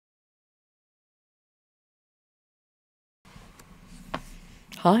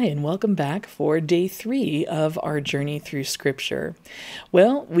Hi, and welcome back for day 3 of our journey through Scripture.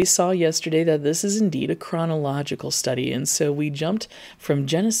 Well, we saw yesterday that this is indeed a chronological study, and so we jumped from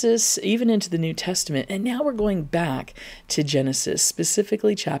Genesis even into the New Testament, and now we're going back to Genesis,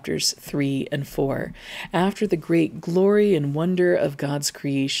 specifically chapters 3 and 4. After the great glory and wonder of God's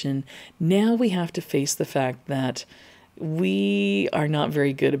creation, now we have to face the fact that we are not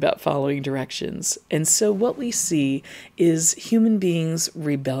very good about following directions. And so what we see is human beings'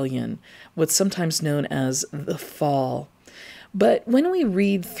 rebellion, what's sometimes known as the fall. But when we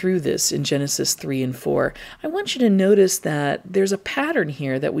read through this in Genesis 3 and 4, I want you to notice that there's a pattern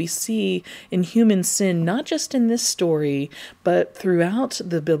here that we see in human sin, not just in this story, but throughout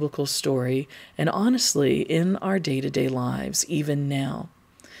the biblical story, and honestly, in our day-to-day lives, even now.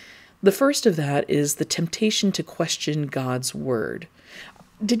 The first of that is the temptation to question God's word.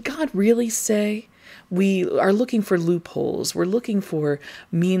 Did God really say? We are looking for loopholes. We're looking for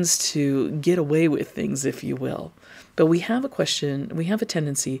means to get away with things, if you will. But we have a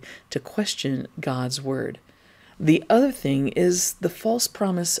tendency to question God's word. The other thing is the false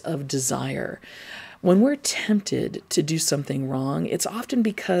promise of desire. When we're tempted to do something wrong, it's often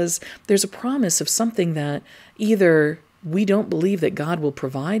because there's a promise of something that either we don't believe that God will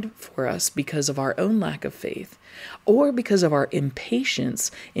provide for us because of our own lack of faith, or because of our impatience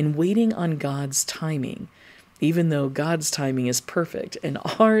in waiting on God's timing, even though God's timing is perfect and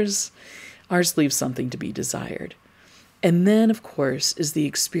ours leaves something to be desired. And then, of course, is the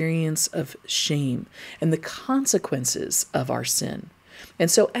experience of shame and the consequences of our sin.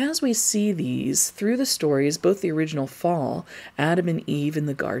 And so as we see these through the stories, both the original fall, Adam and Eve in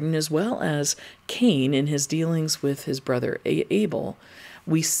the garden, as well as Cain in his dealings with his brother Abel,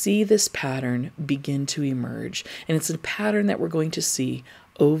 we see this pattern begin to emerge. And it's a pattern that we're going to see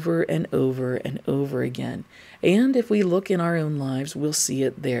over and over and over again. And if we look in our own lives, we'll see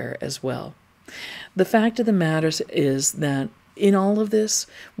it there as well. The fact of the matter is that in all of this,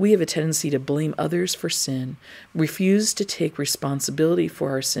 we have a tendency to blame others for sin, refuse to take responsibility for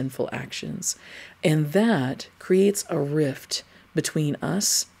our sinful actions, and that creates a rift between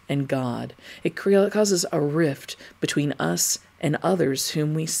us and God. It causes a rift between us and others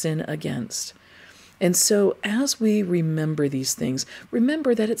whom we sin against. And so as we remember these things,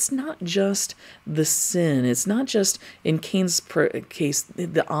 remember that it's not just the sin. It's not just, in Cain's case,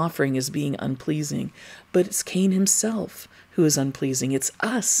 the offering is being unpleasing, but it's Cain himself who is unpleasing. It's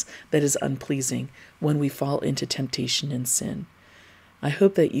us that is unpleasing when we fall into temptation and sin. I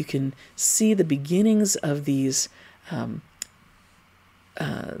hope that you can see the beginnings of these that's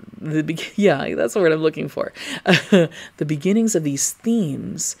the word I'm looking for. The beginnings of these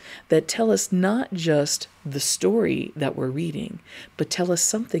themes that tell us not just the story that we're reading, but tell us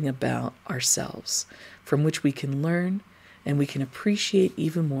something about ourselves from which we can learn and we can appreciate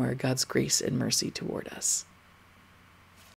even more God's grace and mercy toward us.